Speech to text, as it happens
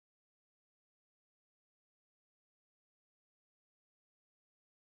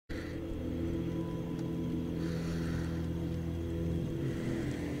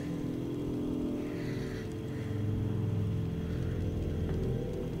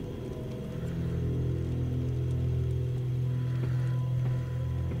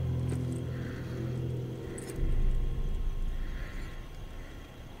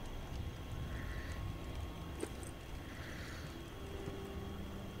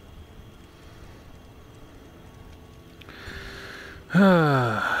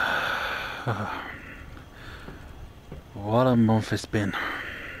What a month it's been.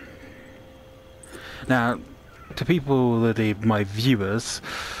 Now, to people that are my viewers,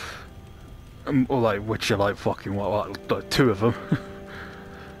 or like, which are like fucking what like two of them.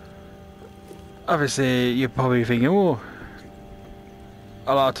 Obviously, you're probably thinking, oh,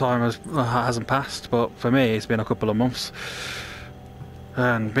 a lot of time hasn't passed, but for me, it's been a couple of months.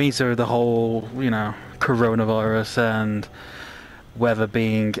 And been through the whole, coronavirus and weather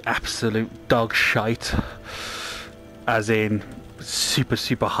being absolute dog shite, as in super,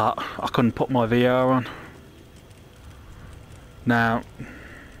 super hot. I couldn't put my VR on. Now,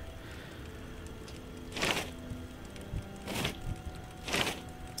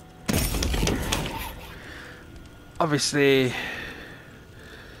 obviously,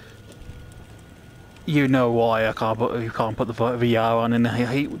 you know why you can't put the VR on in the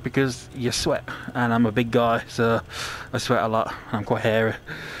heat, because you sweat, and I'm a big guy, so I sweat a lot. I'm quite hairy.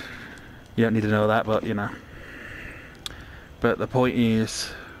 You don't need to know that, but you know. But the point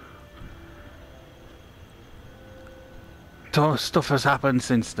is, stuff has happened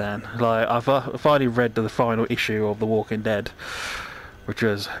since then. Like, I've finally read the final issue of The Walking Dead, which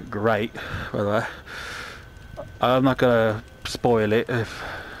was great, by the way. I'm not gonna spoil it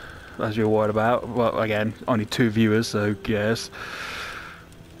as you're worried about. Well, again, only 2 viewers, so who cares?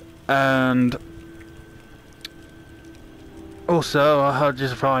 And also, I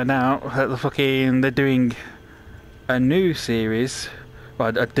just find out that they're doing a new series.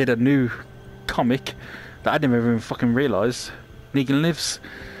 Well, I did a new comic that I didn't even fucking realise. Negan Lives.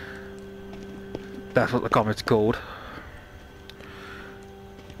 That's what the comic's called.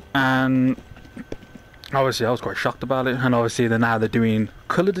 And obviously I was quite shocked about it, and obviously now they're doing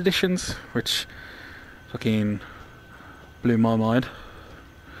coloured editions, which fucking blew my mind.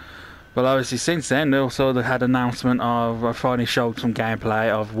 But obviously since then, they had an announcement of, I finally showed some gameplay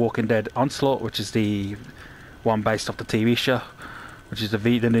of Walking Dead Onslaught, which is the one based off the TV show, which is the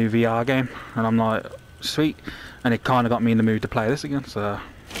new VR game, and I'm like, sweet, and it kind of got me in the mood to play this again, so.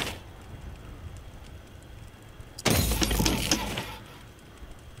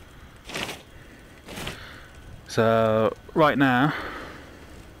 So, right now,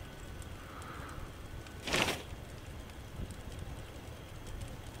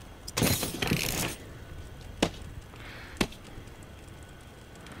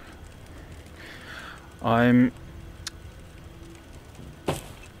 I'm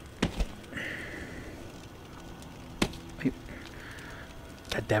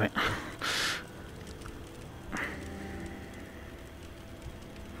God damn it.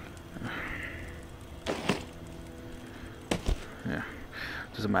 Yeah,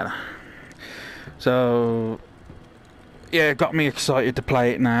 doesn't matter. So, yeah, it got me excited to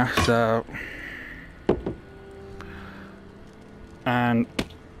play it now, so. And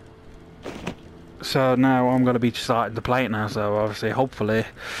so now I'm going to be starting to play it now, so obviously, hopefully,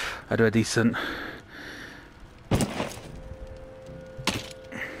 I do a decent.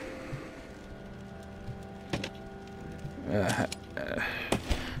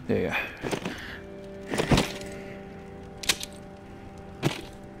 There you go.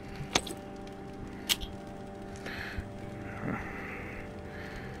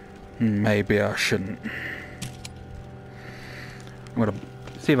 Maybe I shouldn't. I'm gonna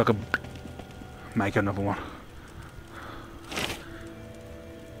see if I can make another one.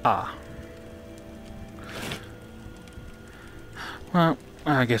 Well,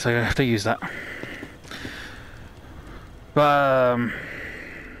 I guess I have to use that.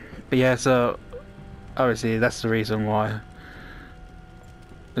 But yeah, so obviously that's the reason why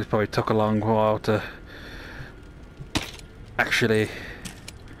it probably took a long while to actually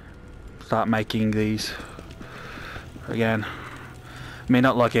start making these again. I mean,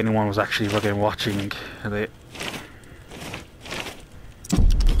 not like anyone was actually fucking watching it.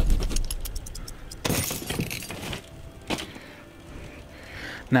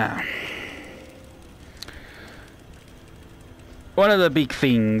 Now, one of the big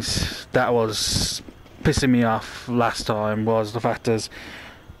things that was pissing me off last time was the fact that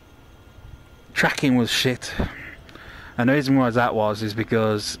tracking was shit. And the reason why that was is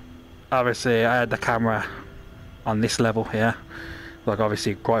because obviously I had the camera on this level here, like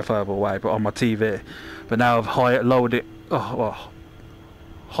obviously quite further away, but on my TV. But now I've lowered it,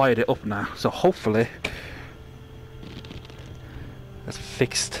 hired it up now, so hopefully that's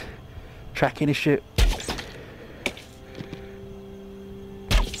fixed tracking issue.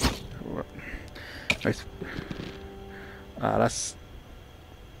 Right. That's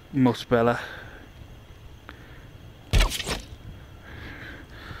much better.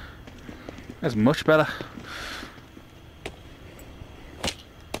 That's much better.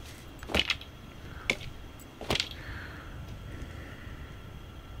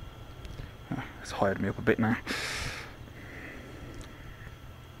 me up a bit now.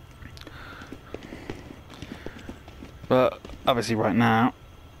 But obviously right now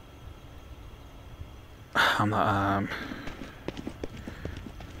I'm not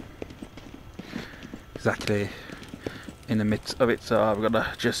exactly in the midst of it, so I've got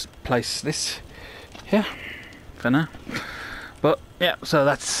to just place this here for now. But yeah, so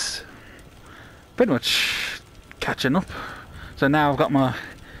that's pretty much catching up. So now I've got my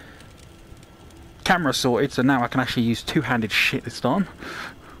camera sorted, so now I can actually use two-handed shit this time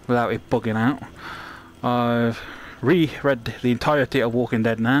without it bugging out. I've reread the entirety of Walking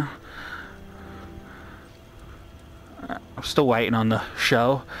Dead now. I'm still waiting on the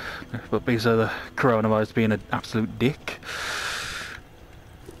show, but because of the coronavirus being an absolute dick,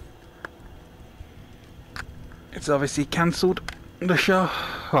 it's obviously cancelled the show.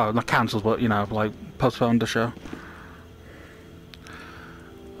 Well, not cancelled, but you know, like postponed the show.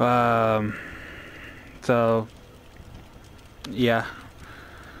 So yeah,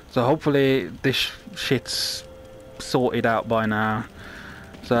 so hopefully this shit's sorted out by now.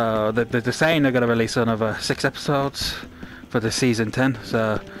 So they're saying they're going to release another 6 episodes for the season 10,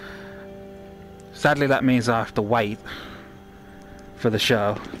 so sadly that means I have to wait for the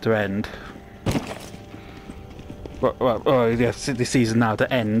show to end. Well, yeah, the season now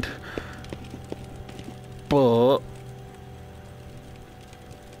to end, but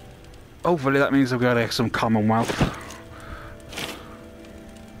hopefully that means we're going to get some Commonwealth.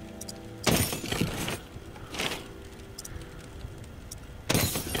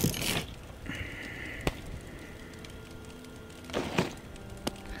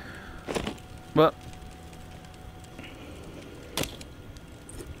 But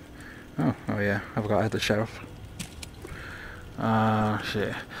oh yeah, I forgot I had the sheriff.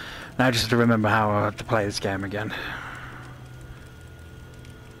 Shit. Now just to remember how I had to play this game again.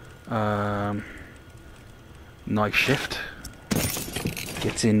 Night shift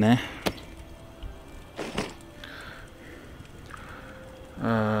gets in there.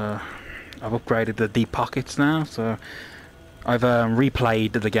 I've upgraded the deep pockets now, so I've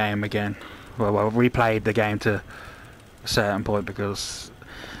replayed the game again. Well, replayed the game to a certain point because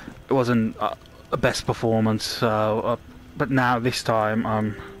it wasn't a best performance. So, but now this time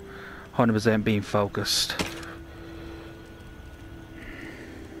I'm 100% being focused.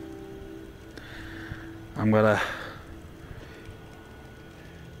 I'm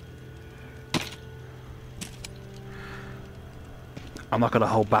not gonna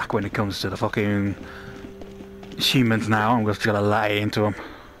hold back when it comes to the fucking humans now. I'm just gonna lay into them.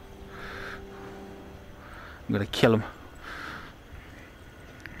 I'm gonna kill them.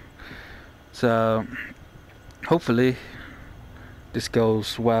 So hopefully this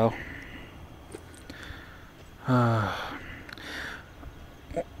goes well.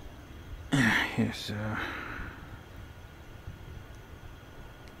 Yes.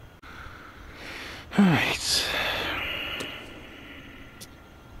 Alright.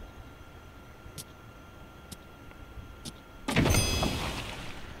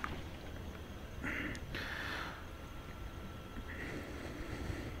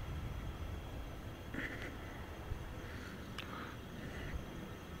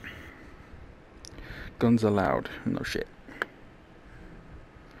 Guns allowed. No shit.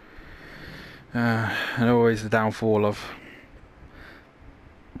 And always the downfall of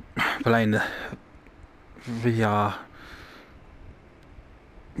playing the VR.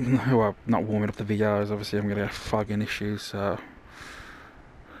 Well, not warming up the VR, is obviously I'm going to get fogging issues, so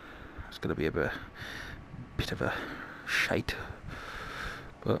it's going to be a bit of a shite.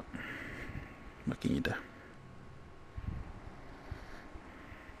 But what can you do?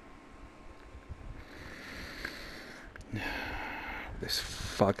 This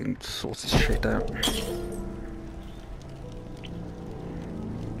fucking sorts this shit out.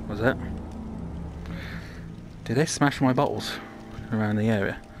 What's that? Did they smash my bottles around the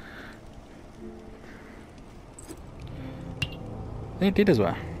area? They did as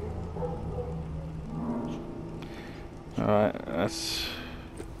well. Alright, that's...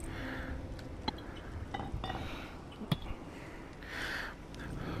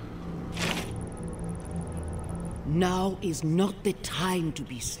 Now is not the time to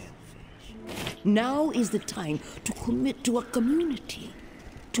be selfish. Now is the time to commit to a community,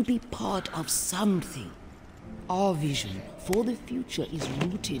 to be part of something. Our vision for the future is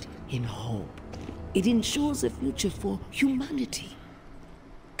rooted in hope. It ensures a future for humanity.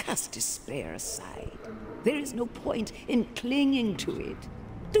 Cast despair aside. There is no point in clinging to it.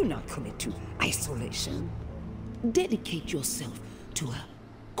 Do not commit to isolation. Dedicate yourself to a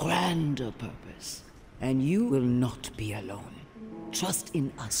grander purpose, and you will not be alone. Trust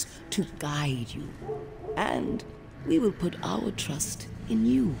in us to guide you. And we will put our trust in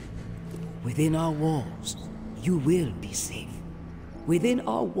you. Within our walls, you will be safe. Within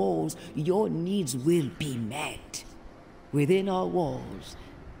our walls, your needs will be met. Within our walls,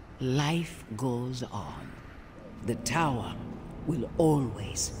 life goes on. The tower will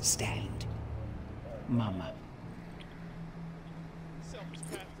always stand. Mama.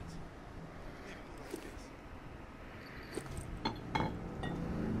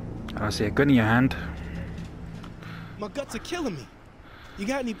 I see a gun in your hand. My guts are killing me. You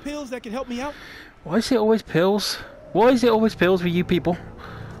got any pills that can help me out? Why is it always pills? Why is it always pills with you people?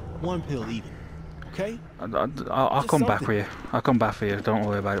 One pill even, okay? I'll come back for you. I'll come back for you. Don't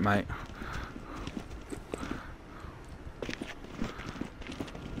worry about it, mate.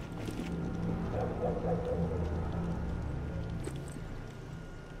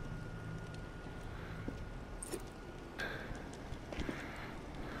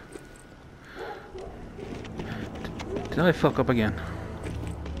 Did I fuck up again?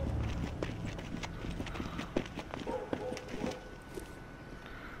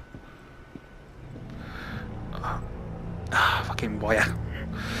 Fucking wire.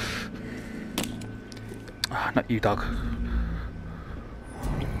 Not you, dog.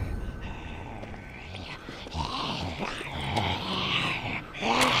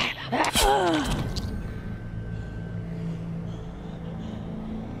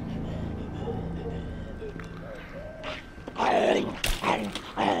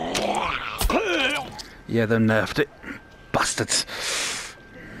 Yeah, they nerfed it. Bastards.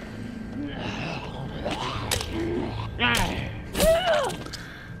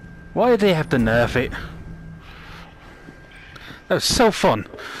 Why did they have to nerf it? That was so fun.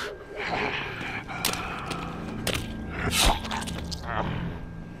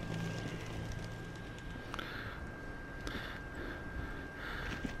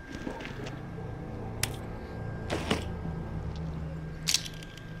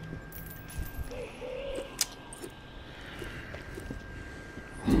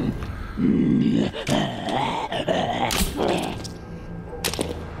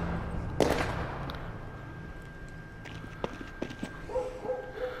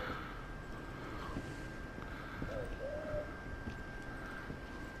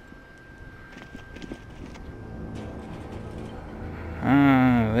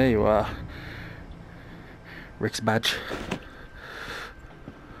 Ah, there you are. Rick's badge.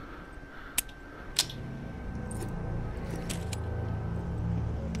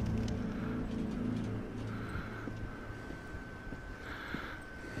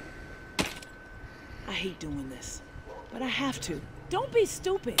 I hate doing this, but I have to. Don't be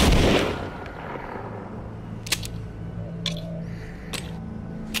stupid.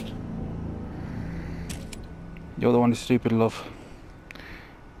 You're the one who's stupid, love.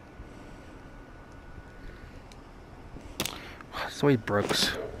 So he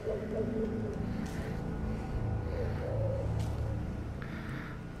Brooks.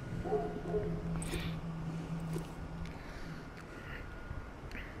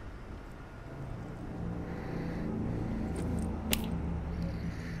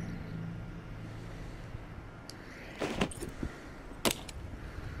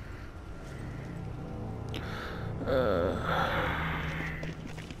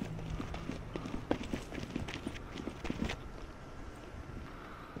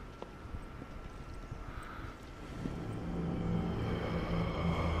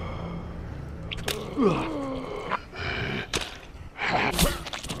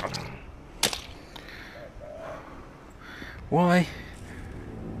 Why?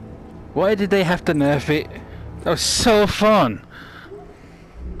 Why did they have to nerf it? That was so fun.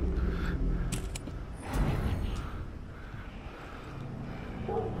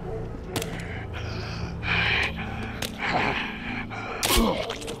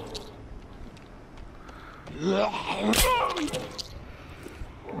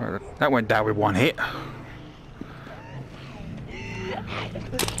 Well, that went down with one hit.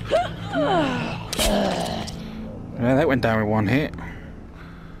 Yeah, that went down with one hit.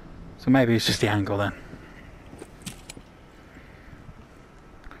 So maybe it's just the angle then.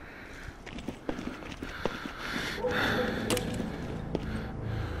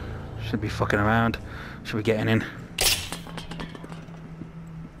 Should be fucking around. Should be getting in.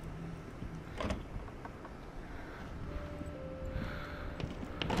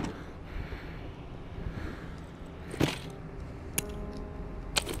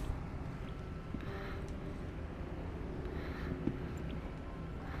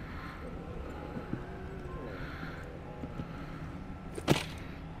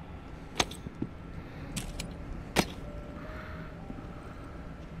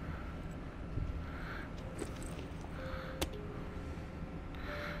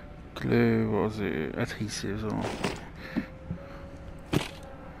 glue, what was it, adhesives or...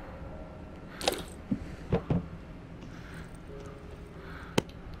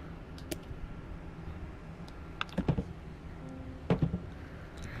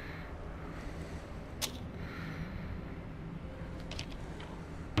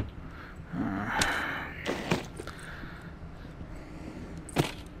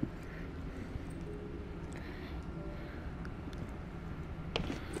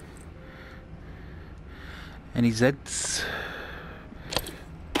 Any Zeds?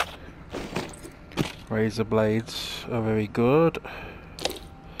 Razor blades are very good.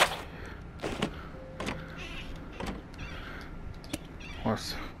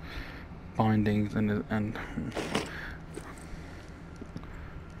 What's bindings and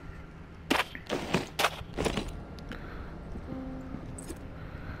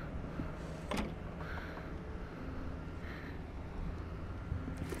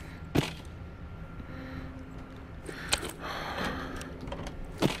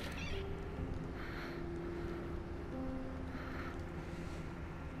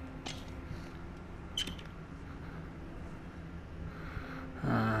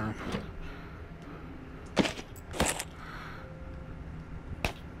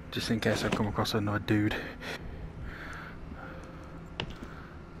just in case I come across another dude.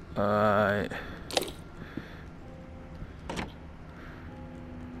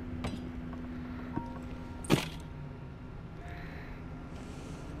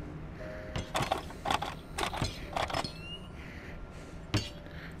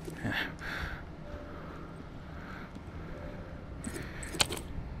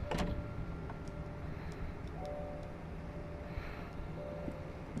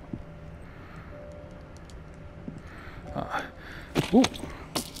 Ooh,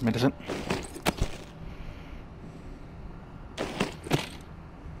 medicine.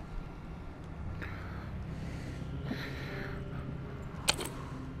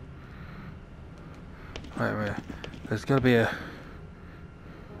 Wait. There's gotta be a...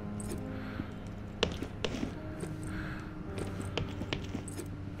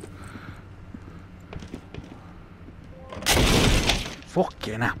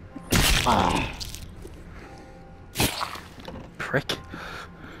 Fucking hell. Ah. Prick.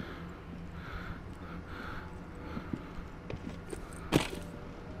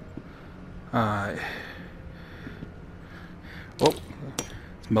 Alright. Oh,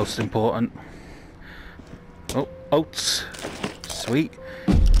 it's most important. Oh, oats. Sweet.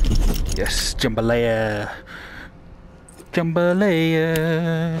 Yes, jambalaya.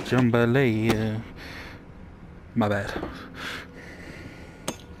 Jambalaya. Jambalaya. My bad.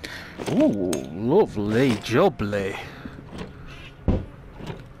 Ooh, lovely jubbly.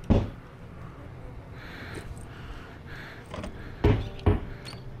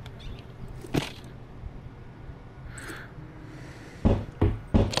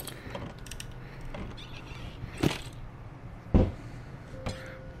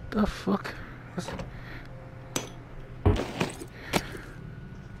 The fuck?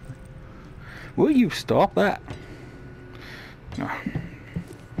 Will you stop that? Oh,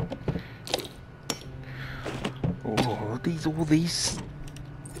 all these.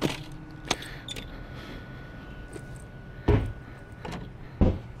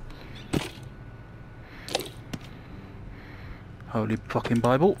 Holy fucking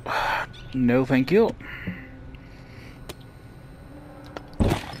Bible. No, thank you.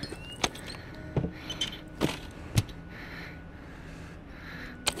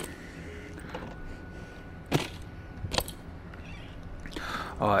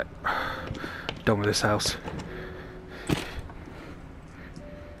 Alright, done with this house.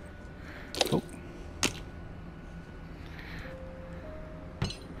 Oh.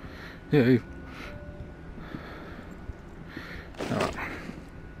 Yeah. Alright.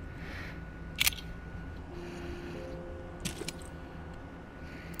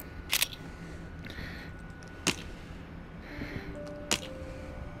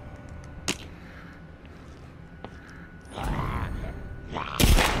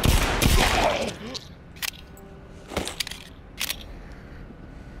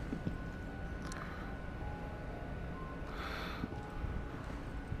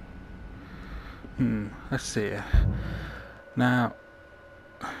 Let's see. Now,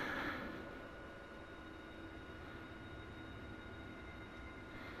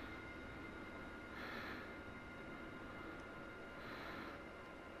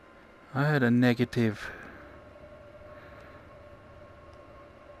 I had a negative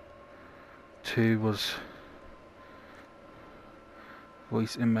 2 was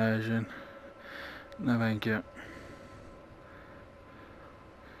voice immersion. No, thank you.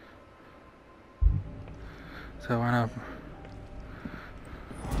 So I know.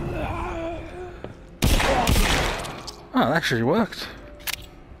 Oh, that actually worked.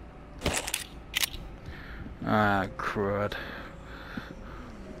 Ah, crud.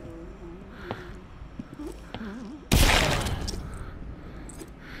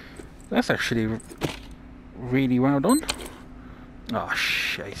 That's actually really well done. Oh,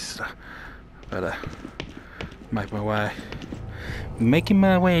 shit. Better make my way. Making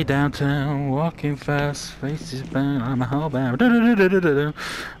my way downtown, walking fast, faces bound, I'm a hellbound.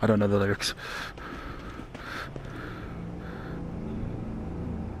 I don't know the lyrics.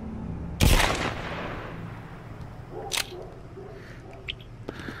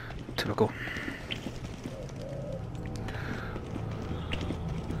 Typical.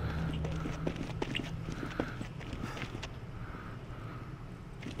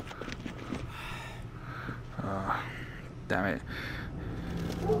 Damn it.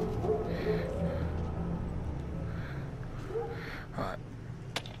 Alright.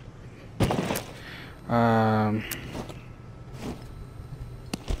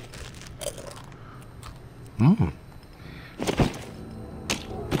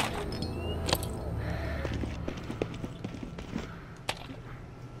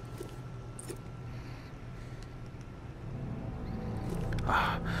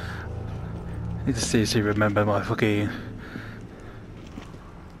 Need to seriously remember my fucking...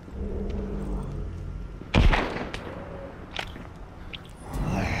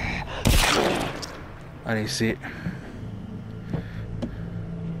 I need to see it.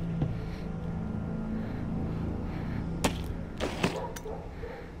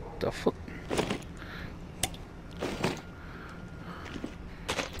 The fuck?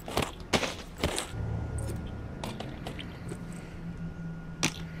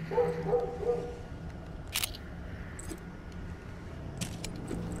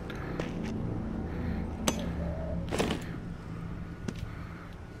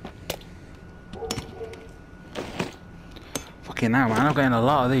 Fucking hell, man, I'm getting a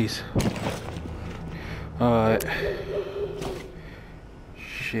lot of these. Alright.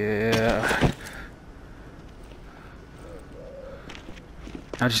 Shit.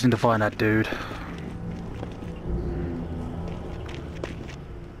 I just need to find that dude.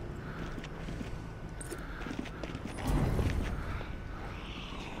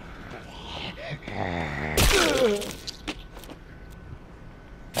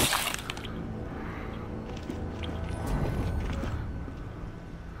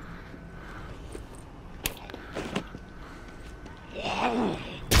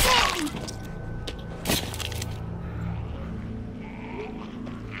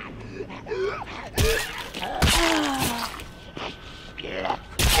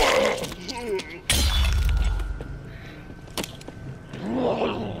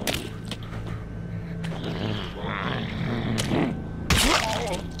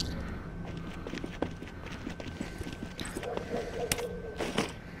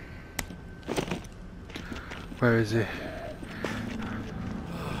 Where is he? Is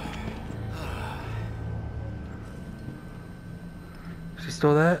he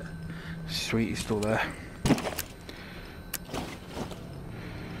still there? Sweet, he's still there.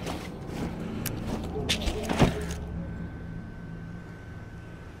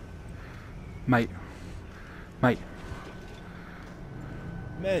 Mate. Mate.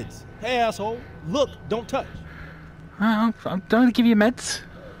 Meds. Hey, asshole. Look, don't touch. I'm going to give you meds.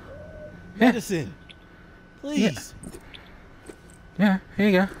 Medicine. Please. Yeah, here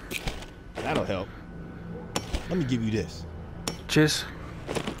you go. That'll help. Let me give you this. Cheers.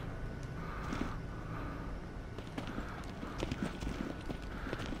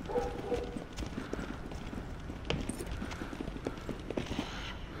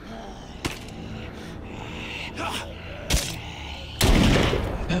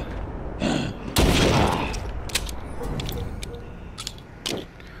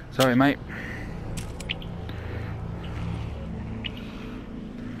 Sorry, mate.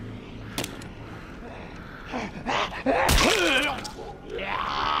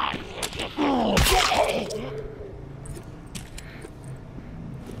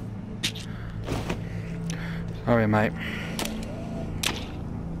 Sorry, mate.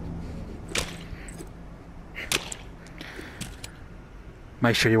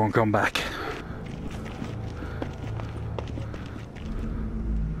 Make sure you won't come back.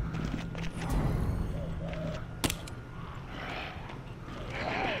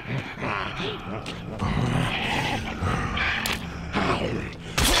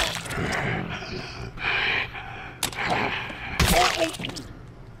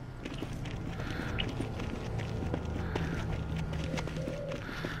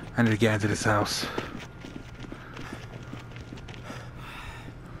 I need to get into this house.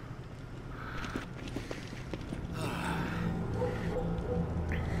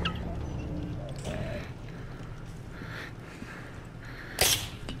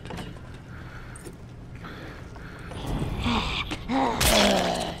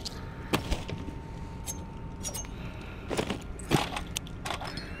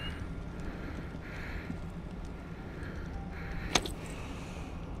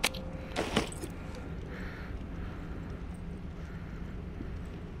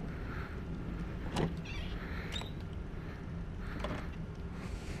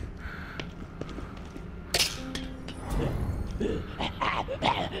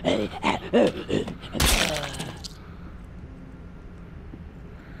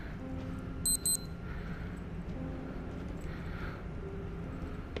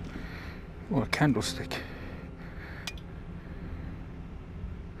 Oh, a candlestick.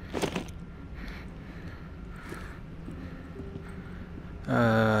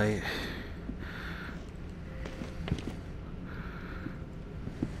 Yeah.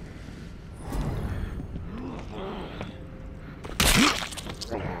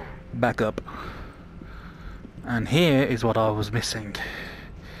 Back up. And here is what I was missing.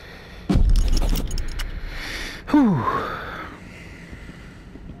 Whew.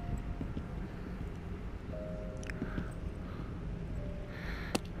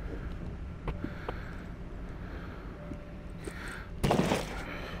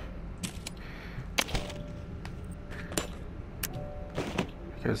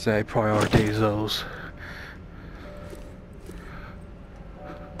 Because they prioritize those.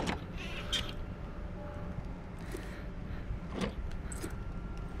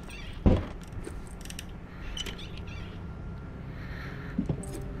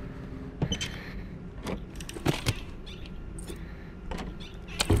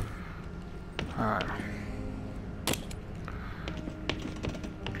 Alright.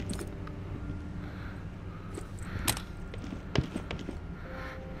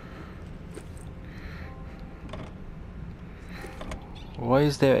 Why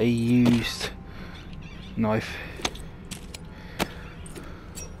is there a used knife?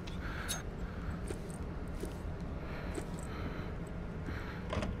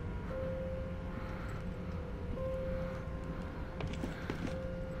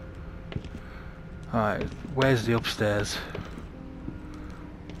 Alright, where's the upstairs?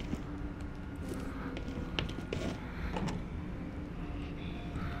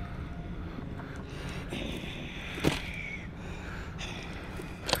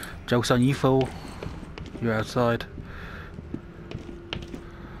 Joke's on you, fool. You're outside.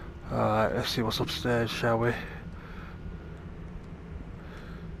 Alright, let's see what's upstairs, shall we?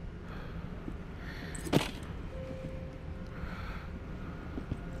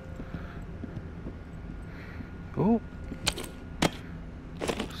 Oh,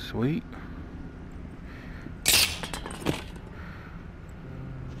 sweet.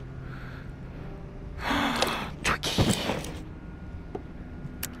 Twiggy.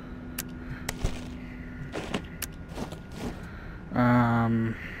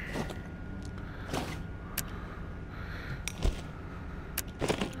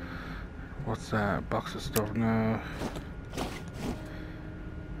 What's that? Box of stuff? No.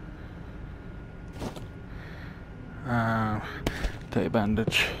 Take a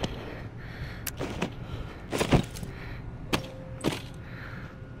bandage.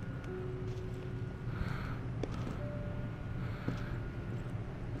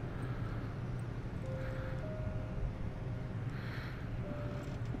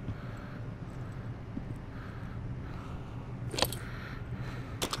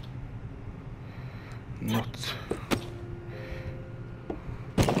 Not.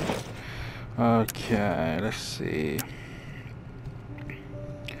 Okay, let's see.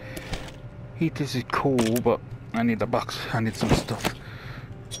 Heaters is cool, but I need a box. I need some stuff.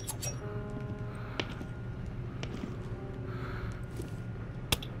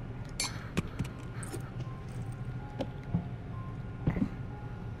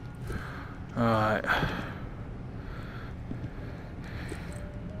 Alright.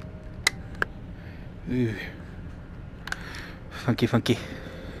 Ooh. Funky, funky.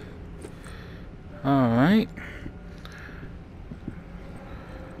 Alright.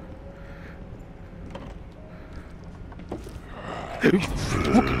 He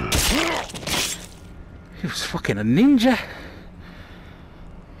was fucking a ninja.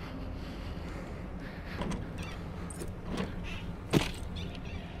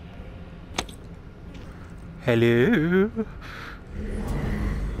 Hello.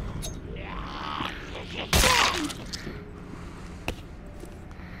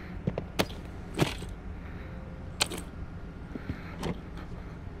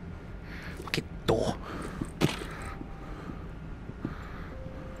 Fucking door.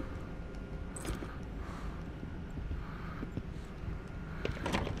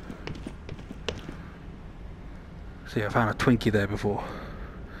 See, I found a Twinkie there before.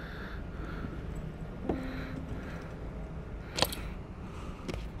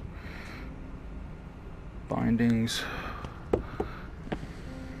 Bindings.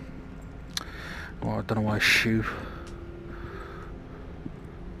 Oh, I don't know why shoe.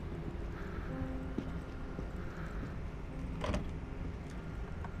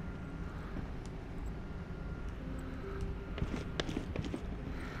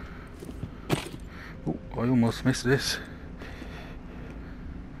 I almost missed this.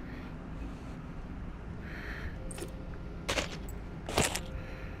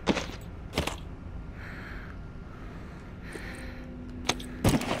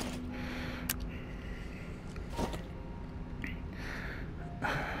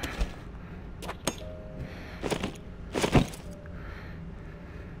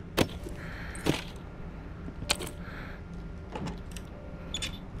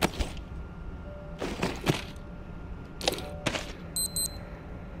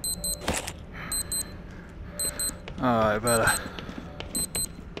 Alright, better.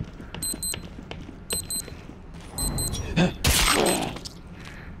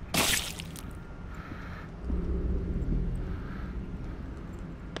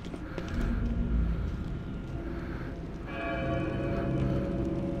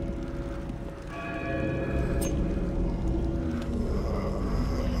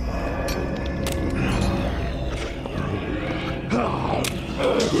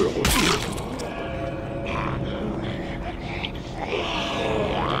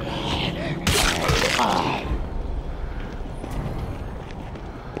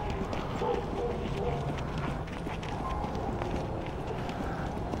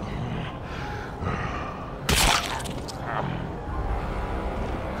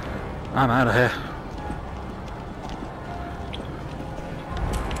 I'm out of here.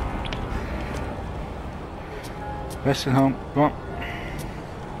 Resting home. Go on.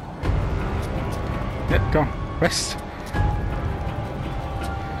 Yep, go on. Rest.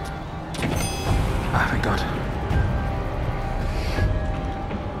 Ah, thank God.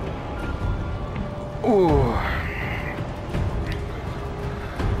 Ooh.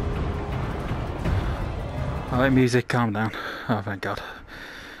 Alright, music, calm down. Oh, thank God.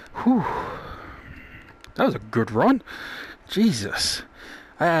 Whew. That was a good run. Jesus.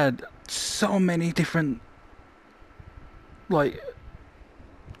 I had so many different, like,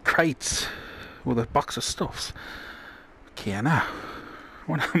 crates with a box of stuffs. Okay, now.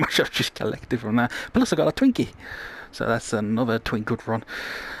 I wonder how much I've just collected from that. Plus I got a Twinkie. So that's another good run.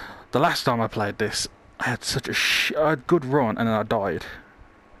 The last time I played this, I had such a good run and then I died.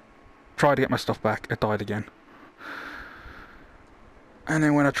 Tried to get my stuff back, I died again. And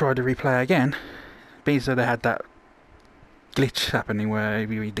then when I tried to replay again, being so they had that glitch happening where if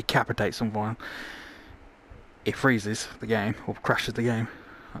you decapitate someone, it freezes the game or crashes the game.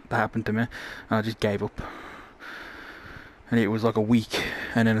 That happened to me, and I just gave up. And it was like a week,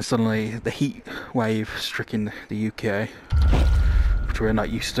 and then suddenly the heat wave stricken the UK, which we're not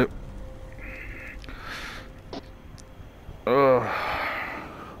used to.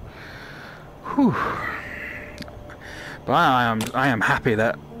 Whew. But I am happy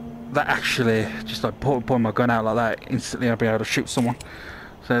that actually just like pulling my gun out like that instantly I'll be able to shoot someone.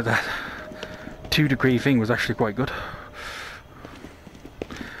 So that 2-degree thing was actually quite good.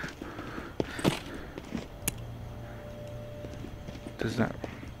 Does that?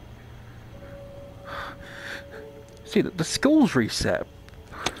 See, the school's reset.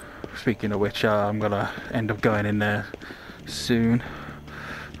 Speaking of which, I'm gonna end up going in there soon.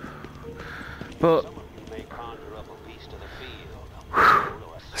 But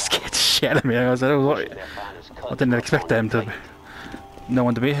scared the shit out of me. I didn't expect them to. No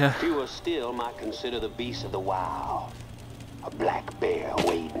one to be here. Fewer still might consider the beast of the wild. A black bear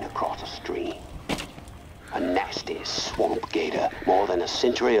wading across a stream. A nasty swamp gator more than a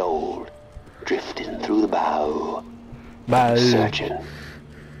century old, drifting through the bayou. Searching.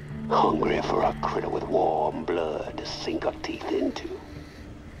 Hungry for a critter with warm blood to sink her teeth into.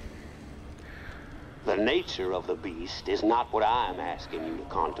 The nature of the beast is not what I'm asking you to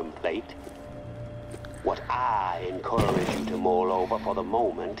contemplate. What I encourage you to mull over for the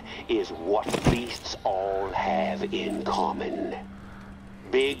moment is what beasts all have in common.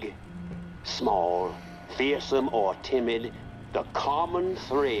 Big, small, fearsome or timid, the common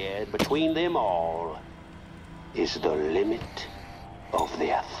thread between them all is the limit of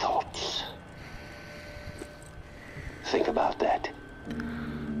their thoughts. Think about that.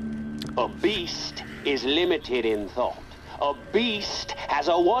 A beast is limited in thought. A beast has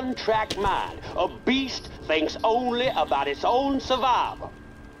a one-track mind. A beast thinks only about its own survival.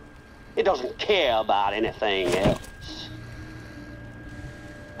 It doesn't care about anything else.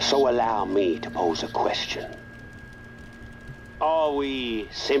 So allow me to pose a question. Are we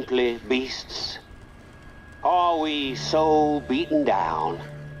simply beasts? Are we so beaten down,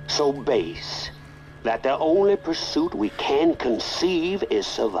 so base, that the only pursuit we can conceive is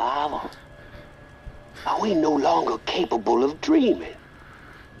survival? Are we no longer capable of dreaming,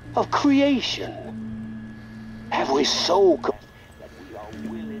 of creation? Have we so that we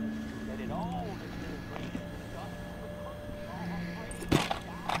are willing to let it all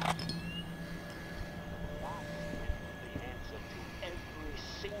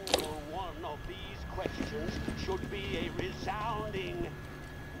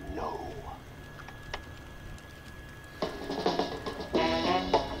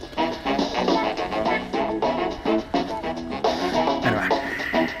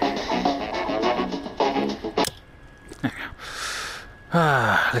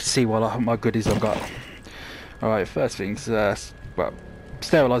let's see what my goodies I've got. Alright, first things, well,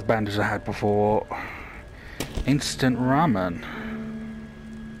 sterilised bandage I had before. Instant ramen.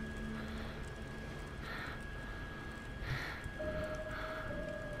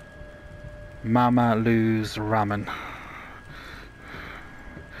 Mama Lou's ramen.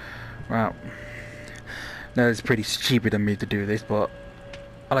 Well, that is pretty stupid of me to do this, but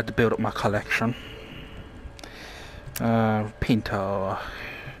I like to build up my collection. Pinto,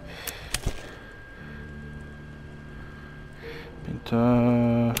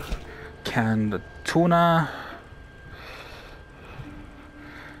 canned tuna,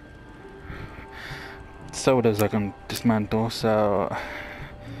 sodas I can dismantle, so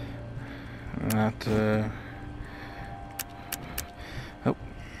that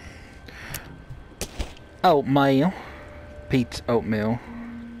oatmeal, Pete's oatmeal.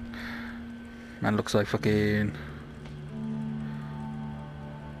 Man, looks like fucking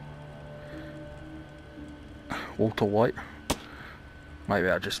Walter White. Maybe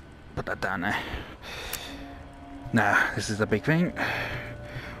I'll just put that down there. Nah, this is the big thing.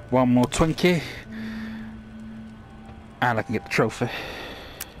 One more Twinkie, and I can get the trophy.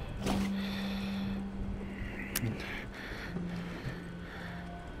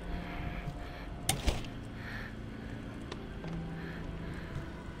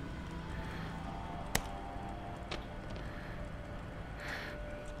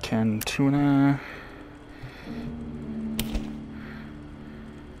 Canned tuna.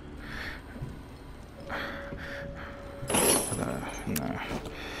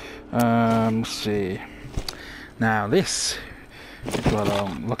 Let's see. Now this is what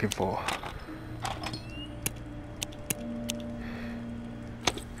I'm looking for.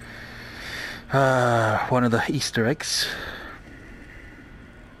 One of the Easter eggs.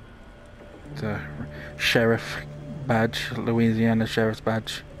 The sheriff badge, Louisiana sheriff's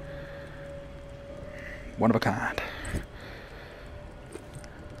badge. One of a kind.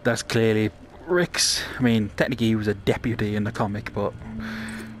 That's clearly Rick's. I mean, technically he was a deputy in the comic, but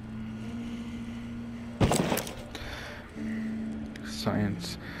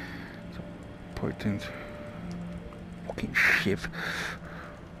science, potent, fucking shiv.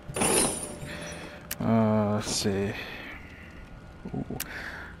 Let's see. Ooh.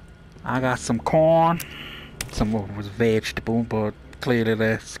 I got some corn. Some of it was vegetable, but clearly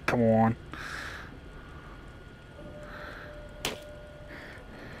that's corn.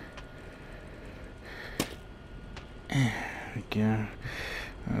 Again,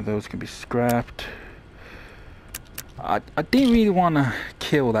 those can be scrapped. I didn't really want to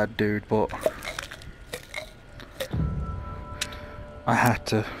kill that dude, but I had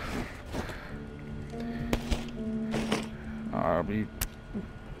to. I'll be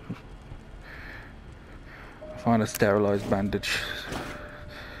find a sterilized bandage.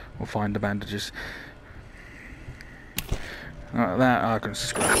 We'll find the bandages. That I can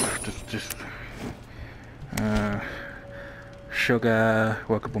scrap. Just sugar,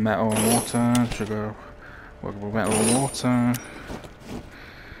 workable metal and water. Sugar, workable metal and water.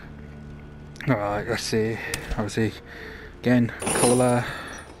 Alright, let's see. Obviously, again, cola,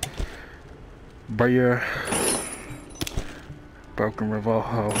 beer, broken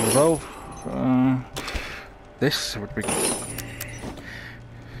revolve. This would be.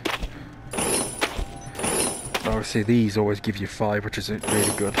 Obviously, these always give you 5, which is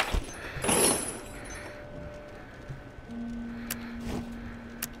really good.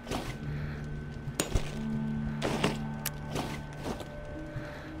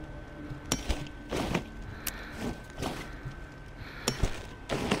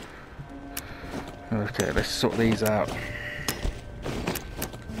 Okay, let's sort these out.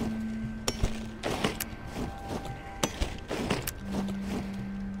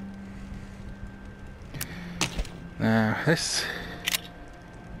 Now this,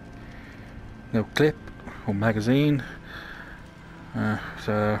 no clip or magazine,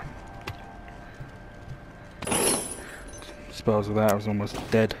 so dispose of that. I was almost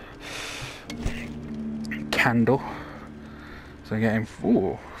dead. Candle, so getting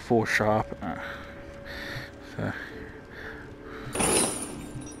 4 sharp. So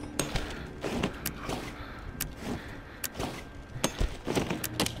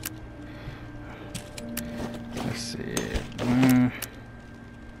let's see.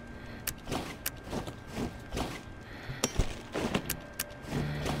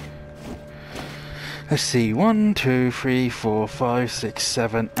 Let's see. 1, 2, 3, 4, 5, 6,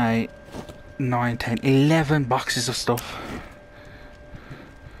 7, 8, 9, 10, 11 boxes of stuff.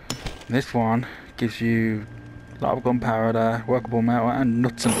 This one gives you a lot of gunpowder, workable metal, and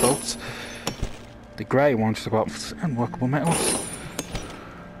nuts and bolts. The grey ones have got unworkable metals.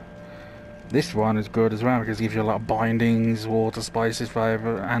 This one is good as well because it gives you a lot of bindings, water, spices,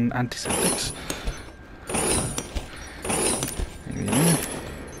 flavour, and antiseptics. There we go.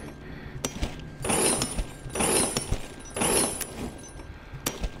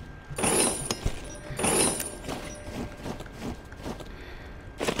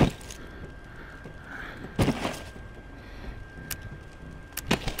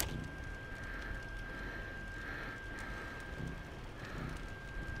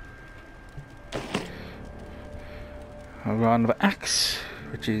 I've got another axe,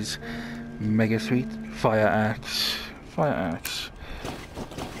 which is mega sweet. Fire axe. Fire axe.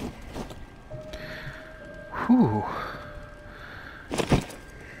 Whew.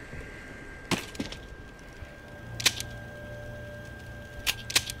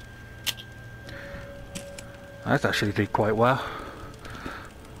 That's actually did quite well.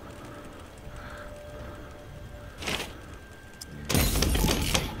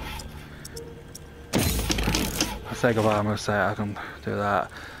 For the sake of armor, say I can do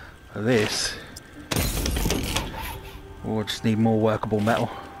that. For this, we'll just need more workable metal.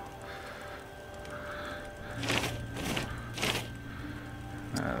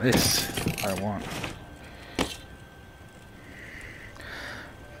 This I want.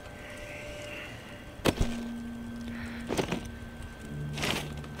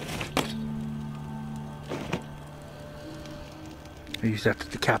 I use that to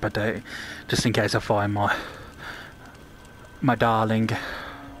decapitate, just in case I find my darling.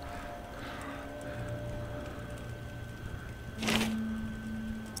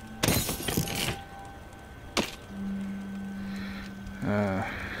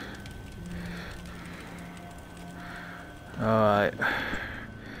 Alright.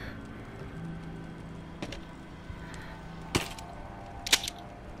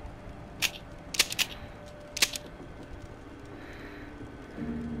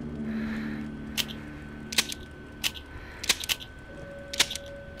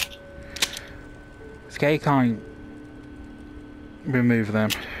 Okay, can't remove them,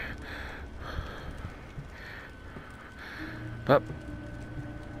 but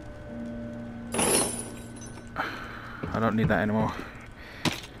I don't need that anymore.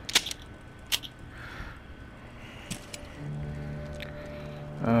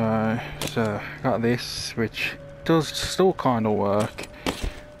 So got this, which does still kind of work.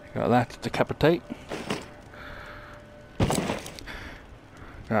 Got that to decapitate.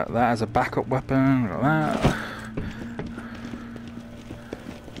 Got that as a backup weapon. Got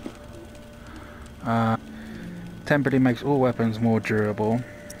that. Temporarily makes all weapons more durable.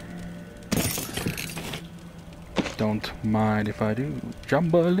 Don't mind if I do.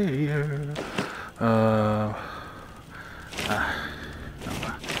 Jambalaya.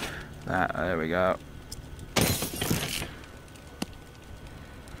 There we go.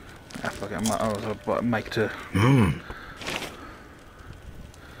 I fucking might also make to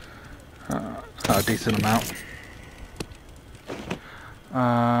a decent amount.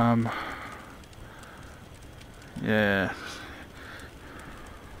 Yeah.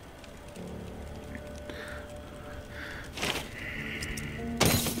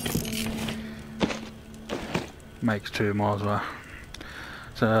 Makes two more as well.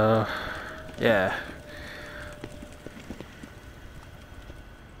 So, yeah.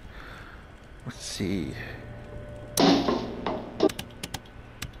 Let's see.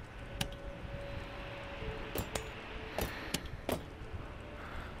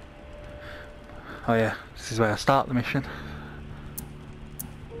 Oh yeah, this is where I start the mission.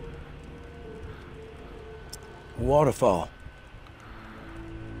 Waterfall.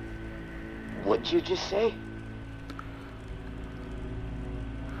 What'd you just say?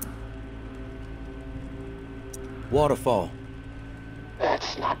 Waterfall.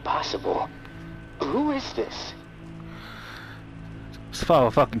 That's not possible. Who is this? It's Father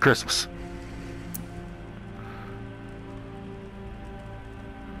fucking Christmas.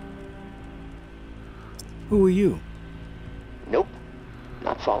 Who are you? Nope.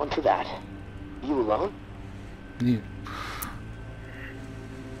 Not falling for that. You alone? Yeah.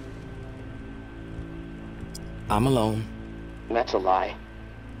 I'm alone. That's a lie.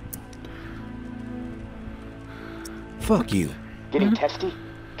 Fuck you. Getting testy?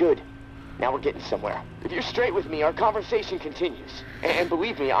 Good. Now we're getting somewhere. If you're straight with me, our conversation continues. And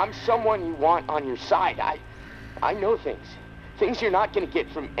believe me, I'm someone you want on your side. I know things. Things you're not gonna get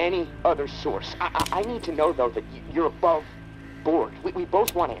from any other source. I need to know, though, that you're above board. We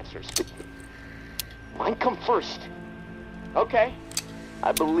both want answers, but mine come first. Okay.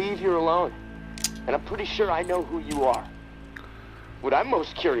 I believe you're alone. And I'm pretty sure I know who you are. What I'm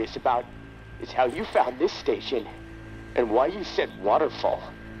most curious about is how you found this station and why you said waterfall.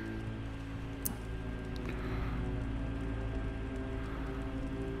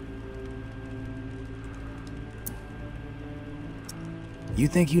 You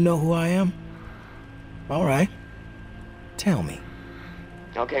think you know who I am? All right. Tell me.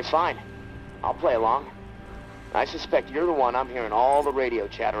 Okay, fine. I'll play along. I suspect you're the one I'm hearing all the radio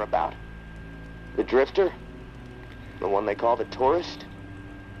chatter about. The drifter? The one they call the tourist?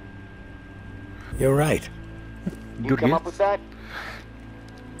 You're right. You Good come guess. up with that?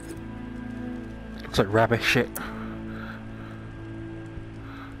 Looks like rabbit shit.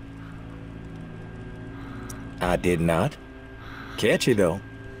 I did not. Catchy, though.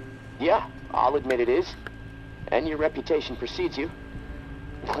 Yeah, I'll admit it is. And your reputation precedes you.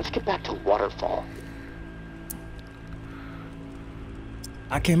 Now let's get back to Waterfall.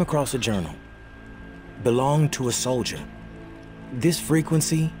 I came across a journal. Belonged to a soldier. This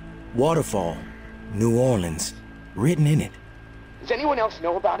frequency, Waterfall, New Orleans, written in it. Does anyone else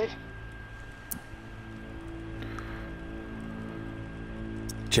know about it?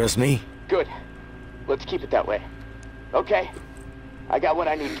 Just me. Good. Let's keep it that way. Okay. I got what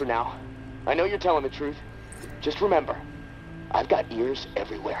I need for now. I know you're telling the truth. Just remember, I've got ears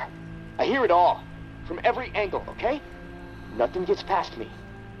everywhere. I hear it all. From every angle, okay? Nothing gets past me.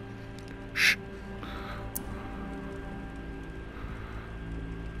 Shh.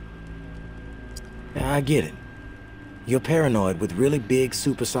 I get it. You're paranoid with really big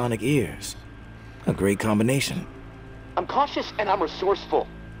supersonic ears. A great combination. I'm cautious and I'm resourceful.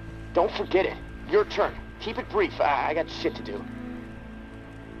 Don't forget it. Your turn. Keep it brief. I got shit to do.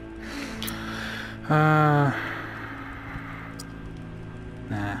 Nah.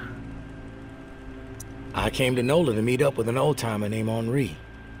 I came to NOLA to meet up with an old-timer named Henri.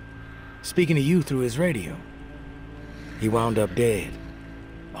 Speaking to you through his radio. He wound up dead,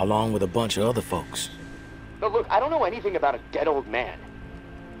 along with a bunch of other folks. No, look, I don't know anything about a dead old man.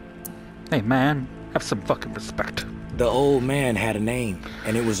 Hey man, have some fucking respect. The old man had a name,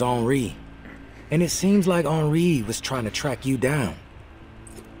 and it was Henri. And it seems like Henri was trying to track you down.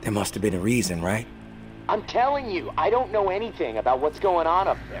 There must have been a reason, right? I'm telling you, I don't know anything about what's going on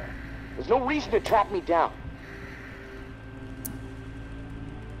up there. There's no reason to track me down.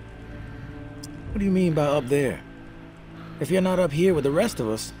 What do you mean by up there? If you're not up here with the rest of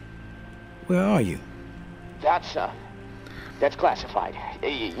us, where are you? That's classified.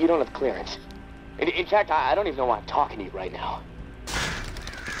 You don't have clearance. In fact, I don't even know why I'm talking to you right now.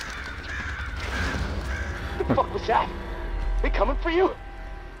 The fuck was that? They coming for you?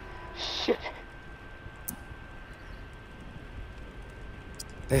 Shit.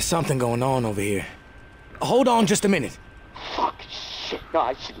 There's something going on over here. Hold on just a minute. Fuck, shit. No,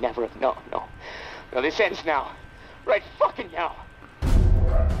 I should never have. No. No, this ends now. Right fucking now.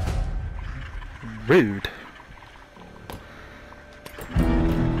 Rude.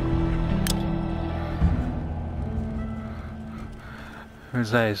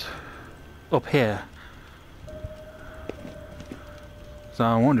 Where's those? Up here. So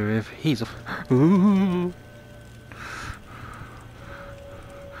I wonder if he's a... Ooh.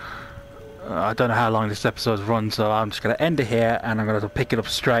 I don't know how long this episode's run, so I'm just going to end it here and I'm going to pick it up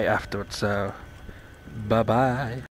straight afterwards, so bye bye.